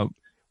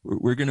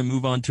we're going to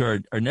move on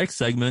to our next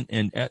segment.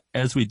 And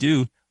as we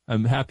do,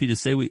 I'm happy to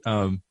say we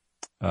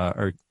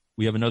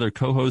have another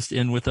co-host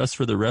in with us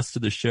for the rest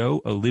of the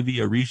show,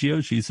 Olivia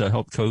Reggio. She's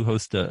helped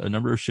co-host a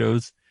number of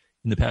shows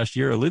in the past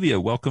year. Olivia,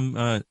 welcome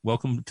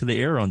to the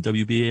air on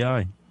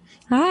WBAI.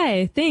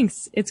 Hi,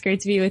 thanks. It's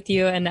great to be with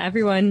you and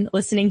everyone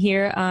listening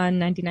here on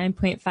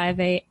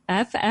 99.5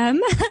 FM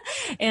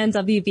and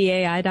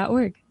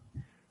WBAI.org.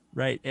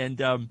 Right. And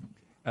a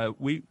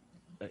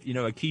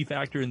key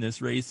factor in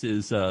this race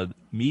is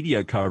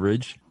media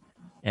coverage.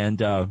 And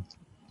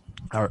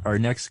our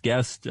next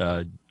guest,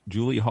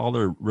 Julie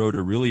Haller, wrote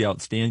a really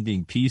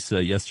outstanding piece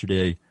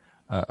yesterday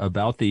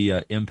about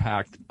the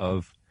impact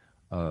of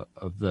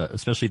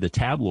especially the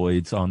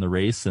tabloids on the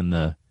race and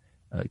the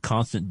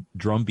constant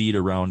drumbeat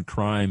around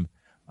crime.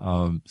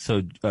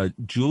 So,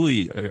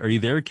 Julie, are you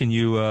there?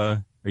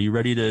 Are you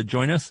ready to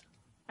join us?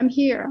 I'm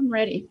here. I'm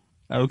ready.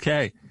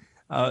 Okay.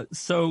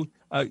 So,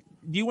 do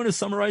you want to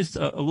summarize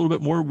a little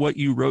bit more what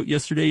you wrote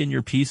yesterday in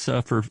your piece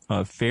for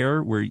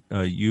FAIR, where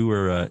you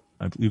were,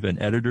 I believe,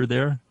 an editor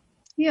there?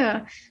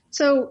 Yeah.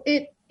 So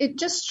it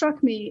just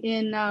struck me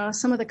in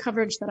some of the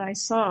coverage that I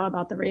saw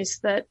about the race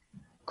that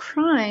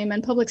crime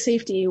and public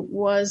safety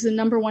was the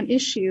number one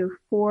issue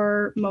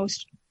for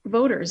most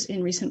voters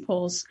in recent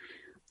polls.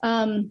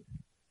 And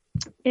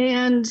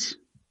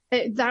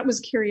that was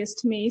curious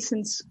to me,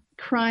 since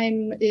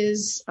crime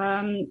is,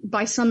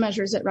 by some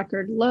measures, at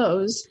record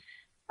lows.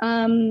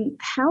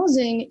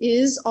 Housing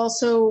is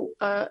also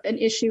an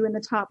issue in the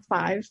top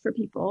 5 for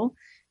people.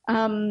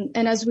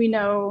 And as we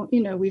know,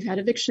 we've had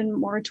eviction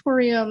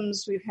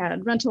moratoriums, we've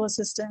had rental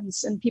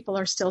assistance, and people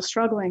are still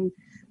struggling.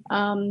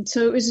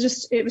 So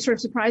it was sort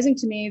of surprising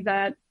to me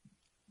that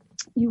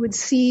you would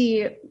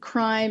see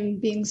crime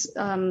being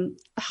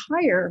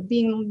higher,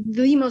 being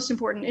the most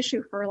important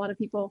issue for a lot of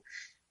people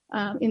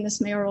in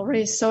this mayoral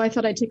race. So I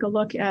thought I'd take a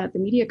look at the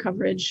media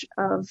coverage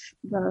of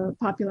the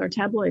popular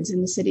tabloids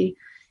in the city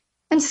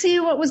and see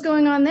what was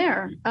going on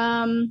there.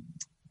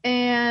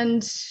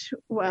 And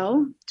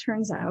well,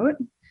 turns out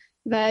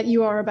that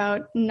you are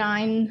about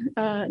nine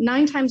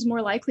times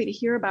more likely to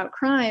hear about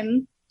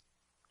crime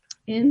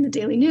in the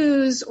Daily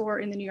News or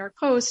in the New York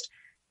Post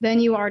than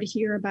you are to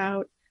hear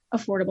about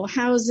affordable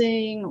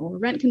housing or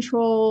rent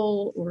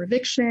control or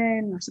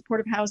eviction or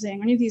supportive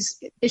housing, any of these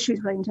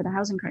issues relating to the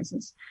housing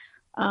crisis.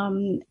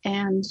 And,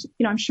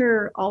 I'm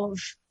sure all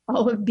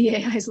of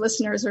BAI's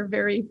listeners are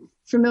very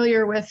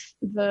familiar with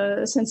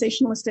the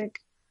sensationalistic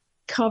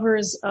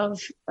covers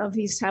of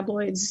these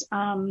tabloids.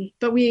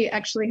 But we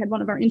actually had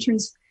one of our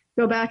interns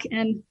go back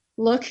and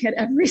look at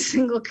every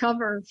single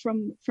cover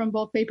from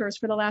both papers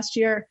for the last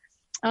year.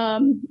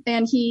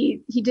 And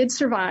he did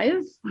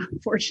survive.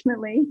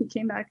 Fortunately, he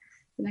came back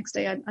the next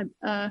day,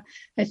 I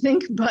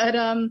think,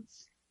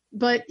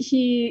 but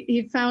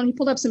he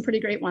pulled up some pretty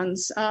great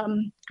ones,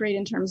 great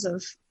in terms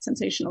of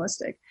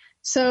sensationalistic.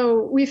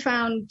 So we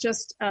found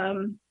just,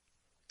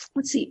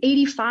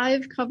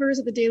 85 covers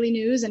at the Daily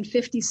News and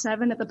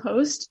 57 at the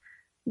Post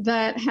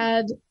that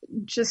had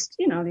just,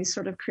 these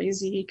sort of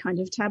crazy kind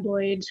of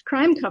tabloid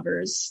crime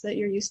covers that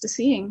you're used to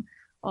seeing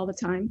all the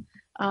time.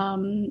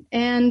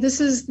 And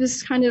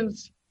this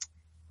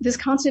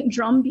constant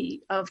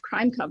drumbeat of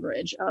crime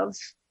coverage, of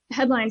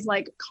headlines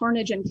like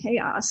 "Carnage and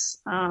Chaos"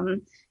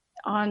 on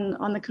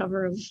the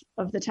cover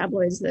of the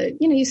tabloids that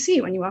you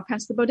see when you walk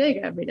past the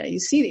bodega every day. You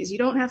see these. You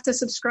don't have to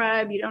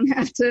subscribe. You don't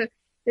have to.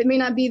 It may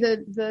not be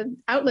the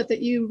outlet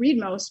that you read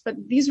most, but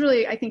these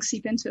really, I think,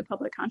 seep into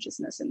public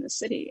consciousness in this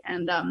city.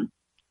 And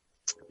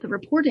the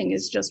reporting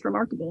is just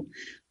remarkable.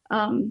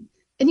 And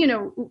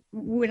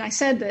when I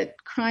said that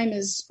crime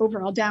is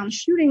overall down,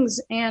 shootings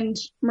and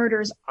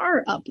murders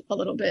are up a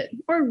little bit,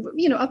 or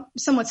up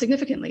somewhat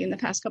significantly in the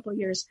past couple of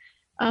years.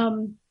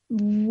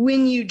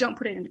 When you don't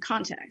put it into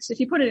context.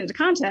 If you put it into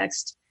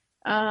context,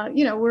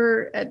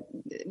 we're at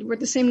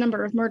the same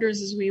number of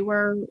murders as we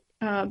were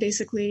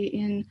basically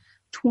in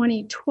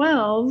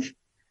 2012,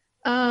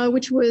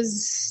 which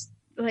was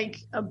like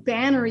a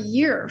banner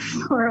year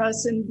for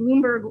us. And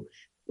Bloomberg,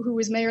 who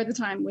was mayor at the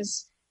time,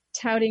 was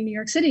touting New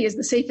York City as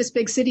the safest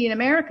big city in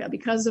America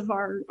because of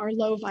our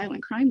low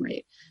violent crime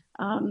rate.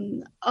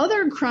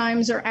 Other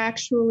crimes are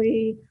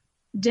actually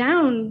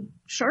down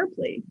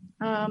sharply.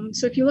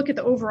 So if you look at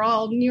the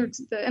overall the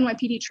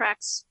NYPD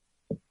tracks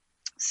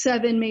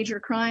 7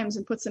 major crimes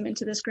and puts them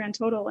into this grand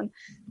total, and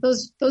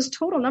those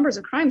total numbers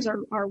of crimes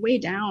are way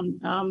down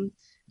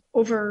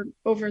over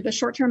the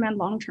short term and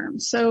long term.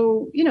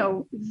 So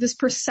this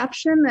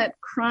perception that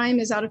crime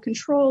is out of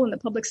control and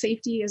that public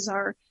safety is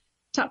our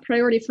top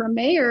priority for a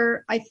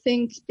mayor, I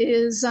think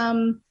is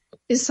a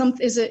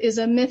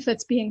myth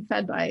that's being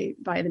fed by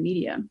the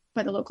media,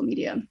 by the local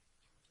media.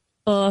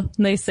 Well,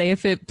 they say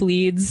if it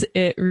bleeds,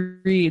 it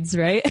reads,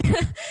 right?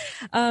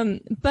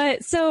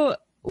 But so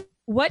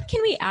what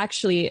can we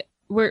actually,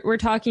 we're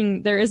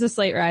talking, there is a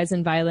slight rise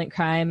in violent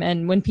crime.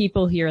 And when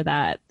people hear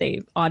that,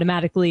 they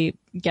automatically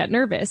get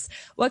nervous.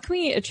 What can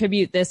we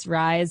attribute this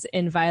rise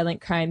in violent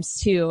crimes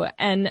to?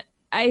 And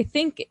I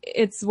think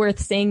it's worth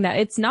saying that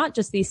it's not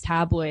just these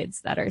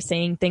tabloids that are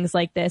saying things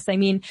like this. I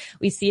mean,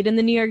 we see it in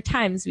the New York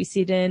Times, we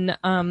see it in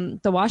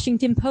the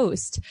Washington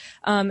Post.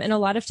 And a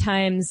lot of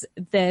times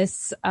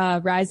this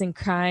rise in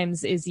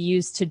crimes is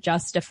used to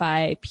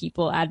justify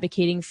people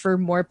advocating for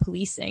more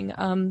policing.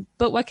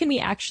 But what can we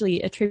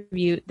actually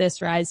attribute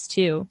this rise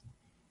to?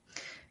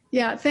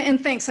 Yeah, and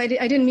thanks. I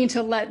didn't mean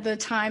to let the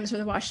Times or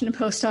the Washington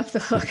Post off the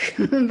hook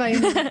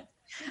by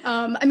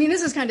I mean,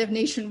 this is kind of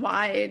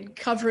nationwide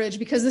coverage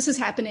because this is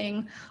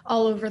happening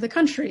all over the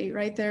country,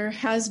 right? There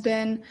has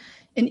been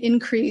an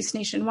increase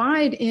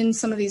nationwide in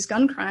some of these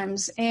gun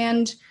crimes,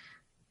 and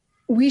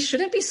we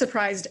shouldn't be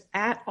surprised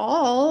at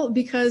all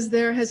because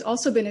there has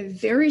also been a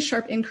very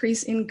sharp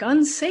increase in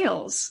gun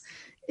sales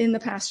in the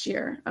past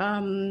year.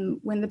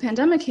 When the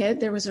pandemic hit,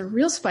 there was a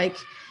real spike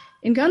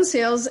in gun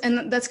sales,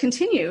 and that's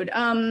continued.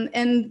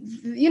 And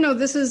you know,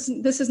 this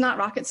is not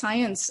rocket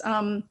science.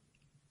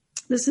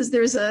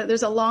 There's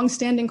a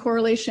long-standing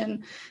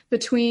correlation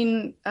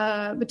between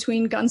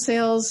gun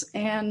sales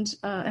and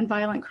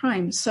violent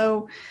crime.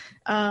 So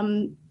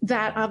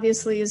that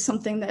obviously is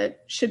something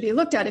that should be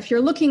looked at. If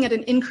you're looking at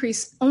an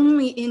increase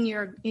only in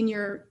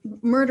your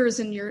murders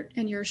and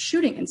your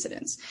shooting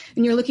incidents,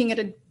 and you're looking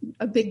at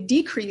a big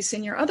decrease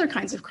in your other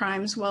kinds of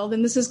crimes, well,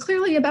 then this is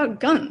clearly about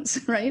guns,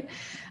 right?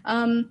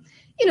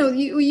 You know,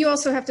 you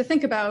also have to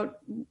think about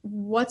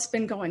what's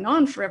been going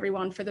on for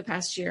everyone for the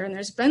past year. And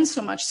there's been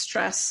so much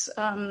stress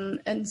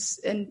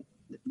and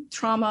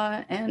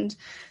trauma. And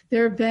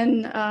there have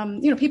been,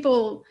 you know,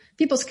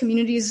 people's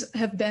communities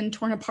have been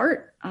torn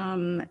apart.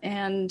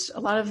 And a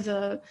lot of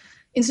the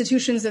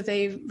institutions that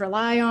they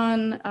rely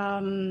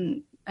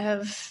on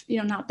have, you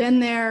know, not been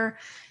there.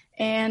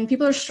 And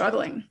people are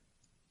struggling.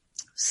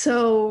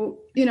 So,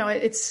 you know,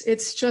 it's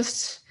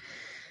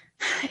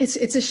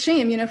a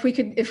shame, you know,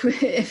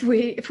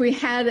 if we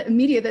had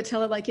media that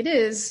tell it like it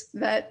is,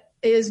 that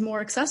is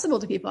more accessible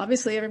to people.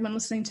 Obviously, everyone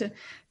listening to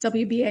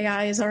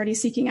WBAI is already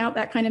seeking out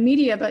that kind of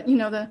media, but you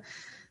know,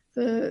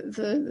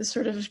 the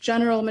sort of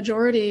general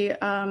majority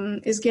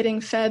is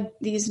getting fed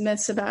these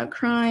myths about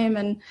crime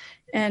and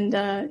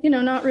you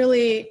know, not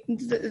really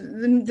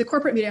the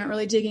corporate media aren't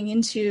really digging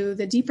into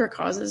the deeper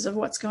causes of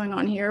what's going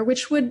on here,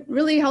 which would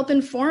really help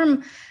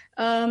inform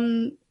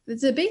the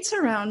debates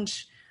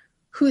around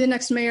who the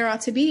next mayor ought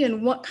to be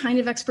and what kind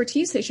of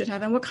expertise they should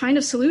have and what kind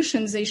of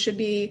solutions they should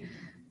be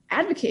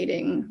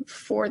advocating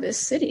for this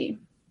city.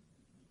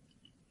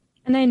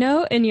 And I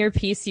know in your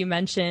piece you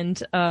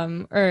mentioned,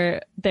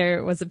 or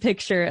there was a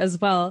picture as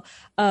well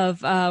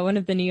of one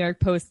of the New York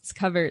Post's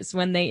covers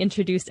when they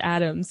introduced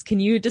Adams.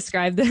 Can you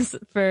describe this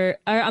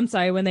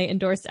when they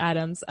endorsed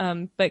Adams,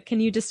 but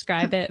can you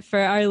describe it for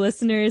our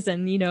listeners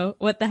and, you know,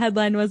 what the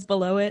headline was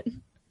below it?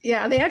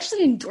 Yeah, they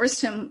actually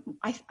endorsed him.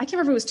 I can't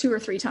remember if it was 2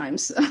 or 3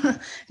 times,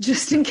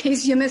 just in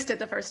case you missed it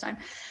the first time.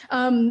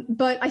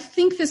 But I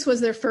think this was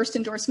their first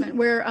endorsement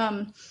where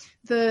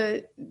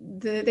they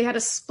had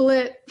a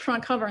split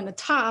front cover, and the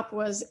top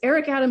was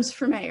Eric Adams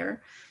for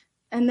mayor.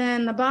 And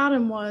then the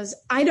bottom was,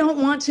 I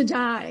don't want to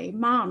die.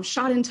 Mom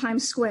shot in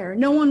Times Square.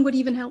 No one would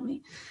even help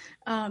me.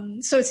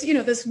 So it's, you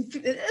know, this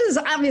is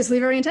obviously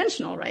very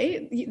intentional,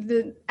 right?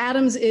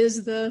 Adams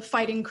is the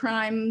fighting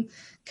crime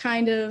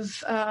kind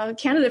of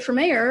candidate for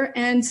mayor.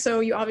 And so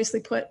you obviously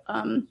put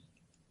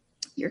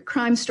your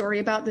crime story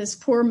about this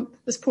poor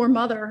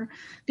mother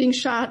being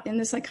shot in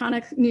this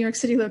iconic New York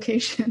City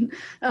location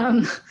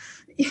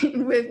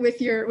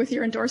with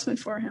your endorsement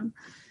for him.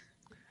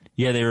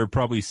 Yeah, they were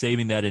probably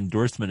saving that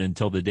endorsement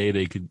until the day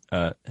they could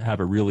have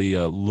a really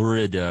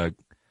lurid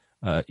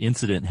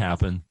incident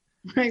happen.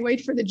 Right,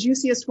 wait for the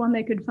juiciest one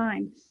they could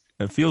find.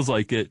 It feels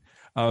like it.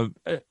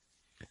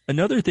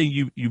 Another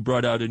thing you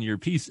brought out in your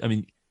piece, I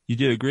mean, you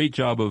did a great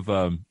job of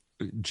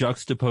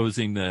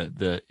juxtaposing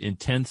the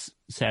intense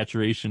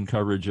saturation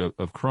coverage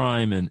of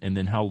crime and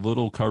then how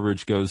little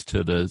coverage goes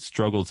to the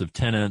struggles of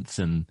tenants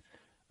and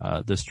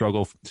the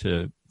struggle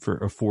for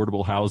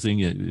affordable housing,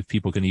 if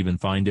people can even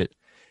find it.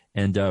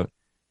 And can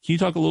you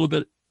talk a little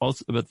bit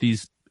also about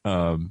these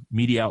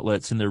media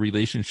outlets and their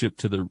relationship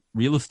to the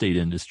real estate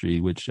industry,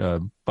 which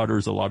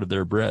butters a lot of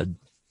their bread?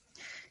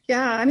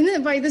 Yeah, I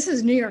mean, this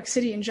is New York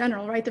City in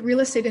general, right? The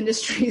real estate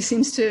industry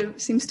seems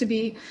to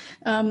be,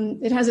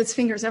 it has its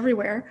fingers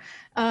everywhere.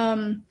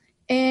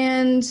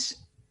 And,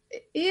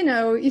 you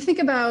know, you think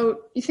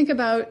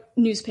about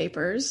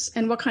newspapers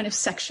and what kind of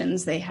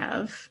sections they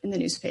have in the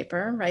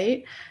newspaper,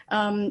 right?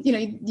 You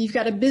know, you've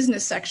got a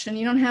business section.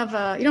 You don't have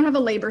a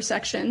labor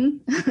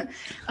section.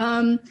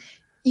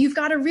 You've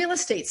got a real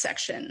estate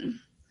section.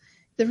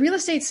 The real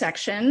estate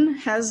section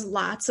has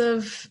lots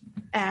of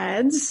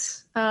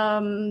ads. You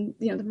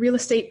know, the real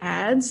estate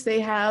ads, they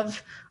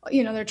have,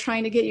 you know, they're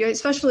trying to get you,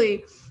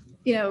 especially,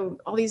 you know,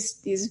 all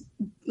these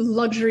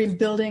luxury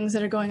buildings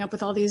that are going up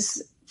with all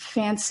these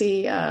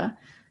fancy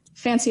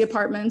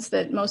apartments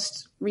that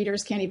most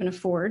readers can't even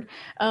afford.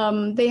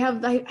 They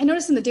have, I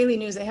noticed in the Daily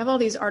News, they have all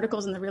these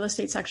articles in the real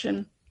estate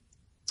section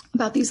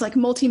about these like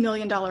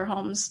multi-million-dollar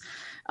homes.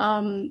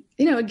 You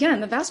know, again,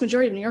 the vast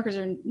majority of New Yorkers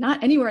are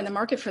not anywhere in the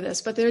market for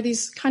this, but there are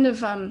these kind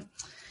of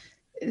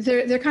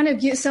they're kind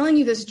of selling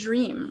you this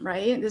dream,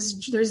 right?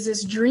 There's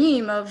this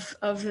dream of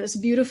this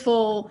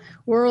beautiful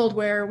world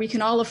where we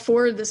can all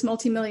afford this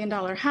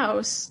multi-million-dollar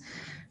house,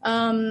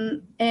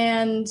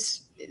 and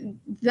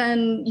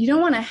then you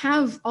don't want to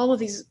have all of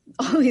these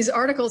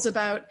articles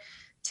about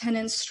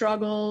tenant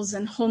struggles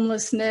and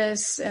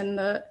homelessness and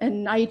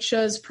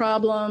NYCHA's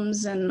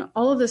problems and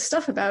all of this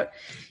stuff about,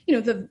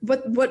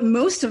 what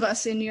most of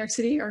us in New York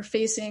City are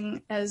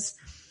facing as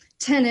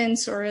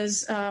tenants or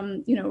as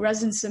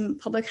residents in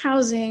public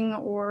housing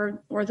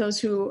or those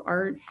who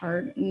are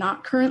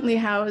not currently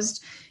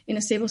housed in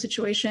a stable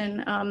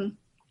situation.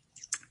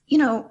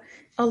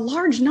 A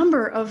large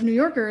number of New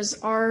Yorkers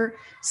are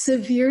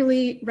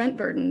severely rent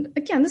burdened.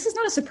 Again, this is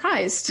not a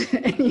surprise to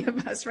any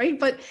of us, right?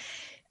 But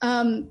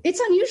it's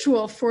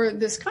unusual for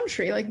this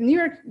country. Like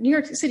New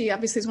York City,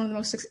 obviously, is one of the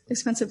most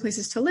expensive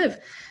places to live.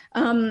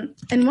 And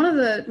one of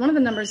the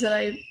numbers that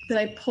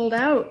I pulled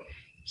out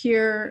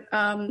here,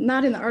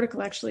 not in the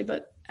article actually,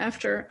 but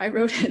after I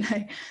wrote it,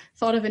 I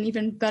thought of an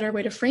even better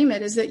way to frame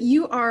it, is that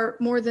you are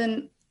more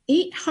than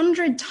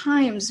 800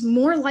 times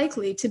more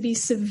likely to be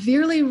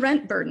severely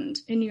rent burdened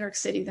in New York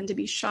City than to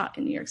be shot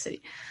in New York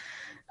City.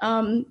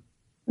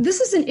 This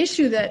is an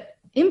issue that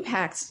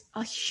impacts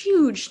a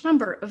huge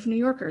number of New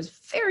Yorkers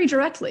very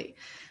directly.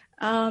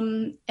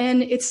 And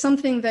it's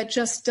something that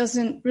just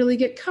doesn't really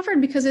get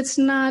covered because it's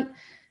not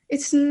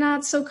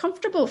so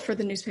comfortable for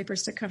the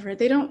newspapers to cover it.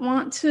 They don't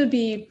want to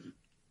be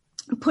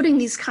putting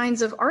these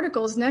kinds of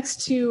articles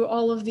next to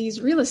all of these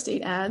real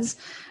estate ads.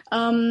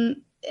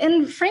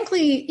 And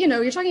frankly,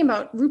 you're talking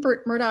about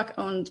Rupert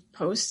Murdoch-owned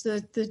Post.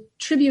 The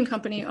Tribune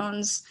company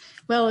owns,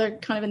 well, they're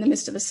kind of in the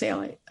midst of a sale,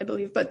 I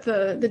believe, but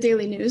the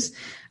Daily News.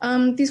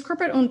 These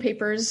corporate-owned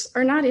papers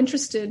are not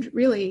interested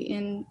really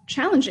in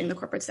challenging the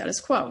corporate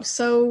status quo.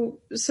 So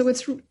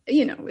it's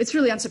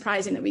really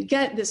unsurprising that we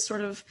get this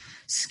sort of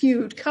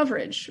skewed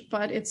coverage,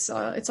 but it's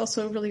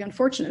also really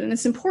unfortunate, and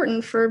it's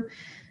important for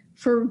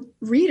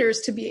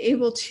readers to be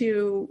able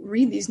to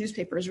read these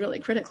newspapers really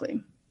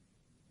critically.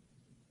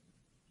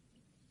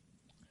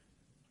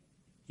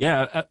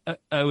 Yeah,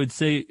 I would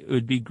say it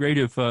would be great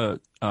if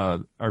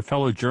our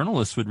fellow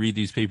journalists would read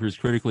these papers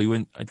critically.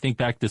 When I think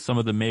back to some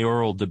of the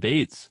mayoral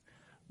debates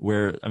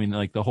where,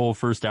 the whole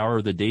first hour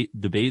of the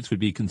debates would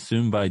be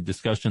consumed by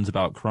discussions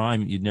about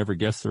crime. You'd never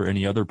guess there are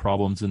any other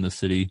problems in the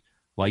city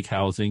like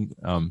housing.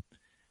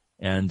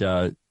 And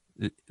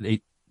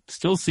they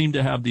still seem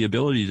to have the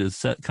ability to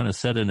set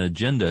an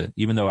agenda,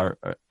 even though our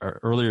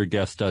earlier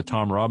guest,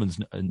 Tom Robbins,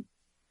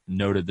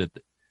 noted that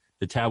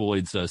the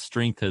tabloids'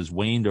 strength has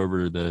waned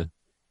over the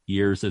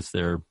years as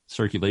their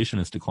circulation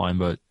has declined,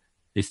 but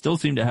they still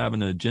seem to have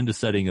an agenda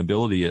setting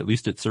ability, at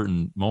least at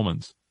certain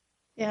moments.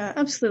 Yeah,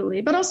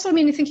 absolutely. But also,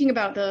 thinking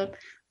about the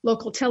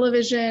local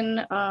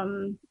television,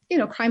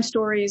 crime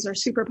stories are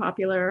super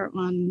popular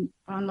on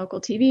local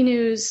TV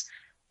news.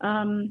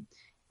 And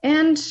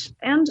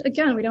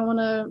again, we don't want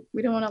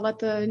to let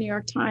the New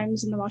York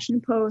Times and the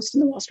Washington Post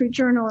and the Wall Street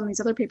Journal and these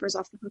other papers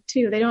off the hook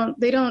too.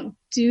 They don't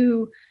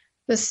do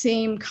the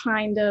same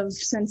kind of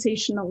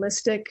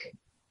sensationalistic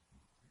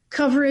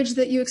coverage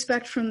that you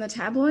expect from the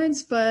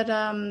tabloids, but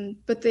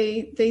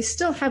they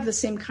still have the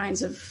same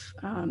kinds of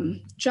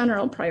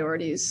general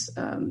priorities.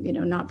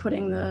 Not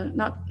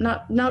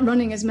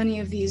running as many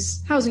of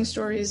these housing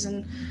stories,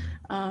 and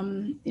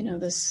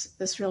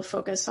this real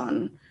focus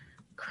on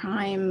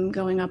crime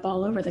going up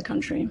all over the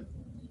country.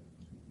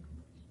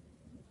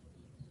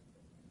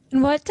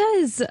 And what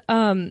does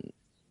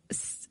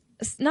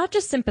not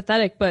just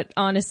sympathetic, but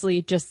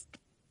honestly just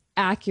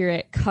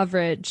accurate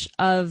coverage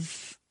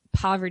of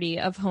poverty,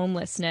 of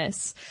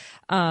homelessness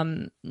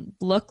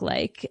look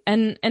like,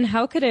 and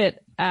how could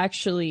it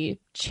actually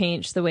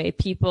change the way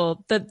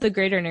people, the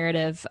greater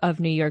narrative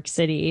of New York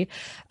City?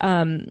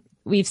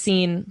 We've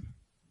seen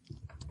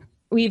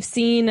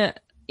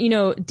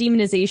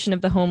demonization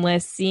of the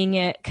homeless, seeing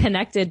it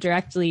connected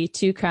directly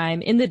to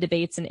crime in the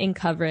debates and in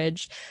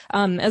coverage,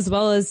 as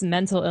well as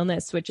mental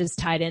illness, which is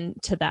tied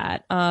into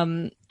that.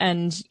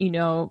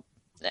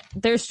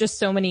 There's just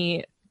so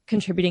many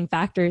contributing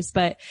factors,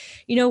 but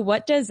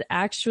what does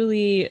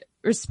actually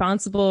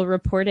responsible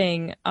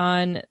reporting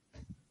on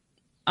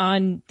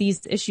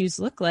these issues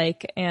look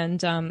like,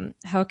 and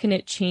how can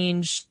it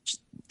change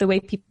the way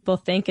people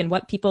think and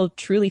what people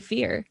truly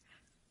fear?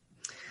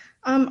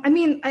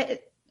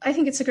 I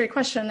think it's a great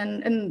question,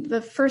 and the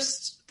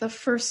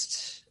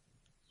first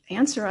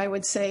answer I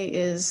would say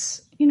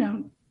is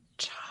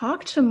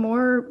talk to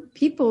more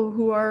people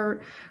who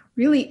are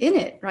really in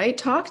it, right?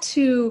 Talk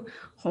to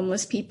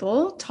homeless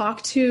people,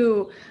 talk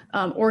to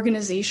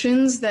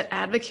organizations that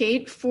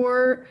advocate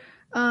for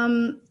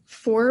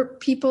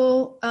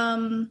people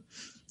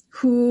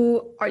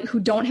who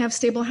don't have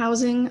stable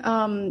housing.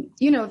 One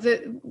of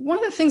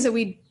the things that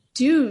we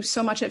do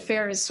so much at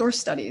FAIR is source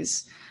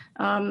studies.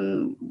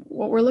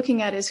 What we're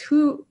looking at is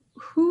who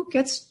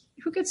gets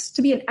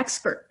to be an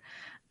expert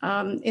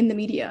in the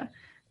media,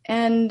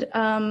 and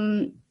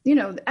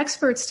the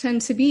experts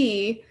tend to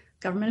be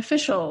government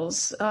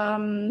officials.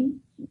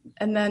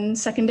 And then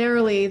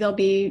secondarily, they'll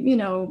be,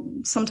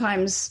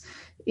 sometimes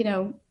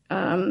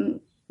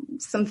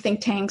some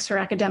think tanks or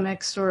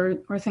academics or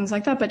things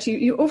like that, but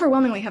you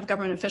overwhelmingly have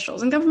government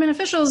officials, and government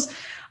officials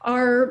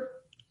are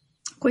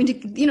going to,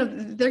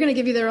 they're going to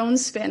give you their own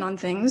spin on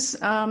things.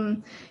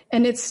 And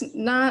it's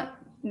not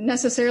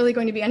necessarily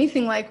going to be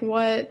anything like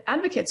what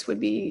advocates would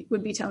be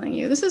telling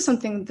you. This is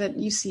something that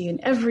you see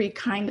in every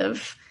kind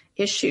of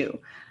issue.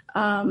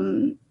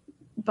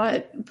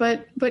 But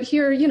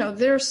here,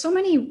 there are so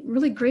many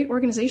really great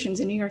organizations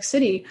in New York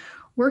City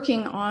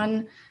working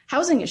on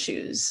housing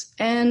issues,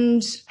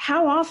 and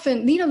how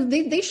often,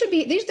 they should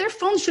be, their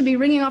phones should be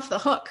ringing off the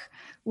hook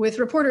with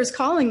reporters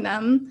calling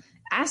them,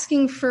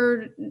 asking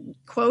for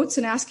quotes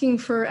and asking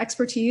for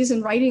expertise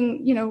and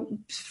writing,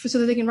 so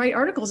that they can write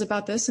articles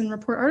about this and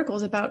report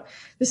articles about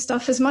this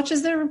stuff as much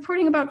as they're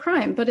reporting about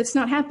crime, but it's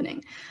not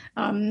happening.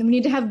 We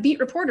need to have beat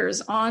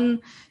reporters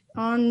on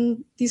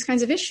these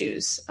kinds of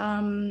issues,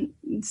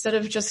 instead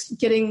of just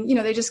getting,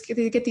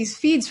 they get these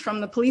feeds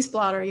from the police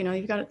blotter.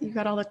 You've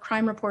got all the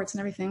crime reports and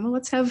everything. Well,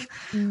 let's have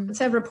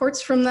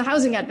reports from the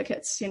housing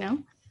advocates.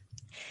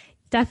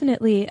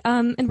 Definitely.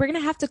 And we're going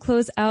to have to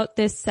close out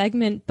this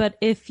segment, but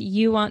if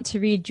you want to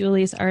read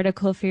Julie's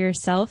article for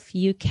yourself,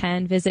 you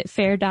can visit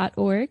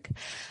fair.org.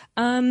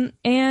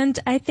 And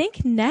I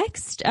think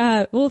next,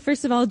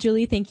 first of all,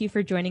 Julie, thank you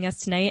for joining us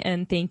tonight,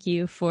 and thank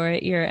you for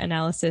your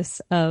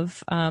analysis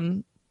of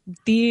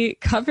the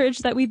coverage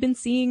that we've been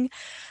seeing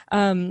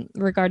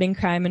regarding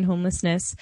crime and homelessness.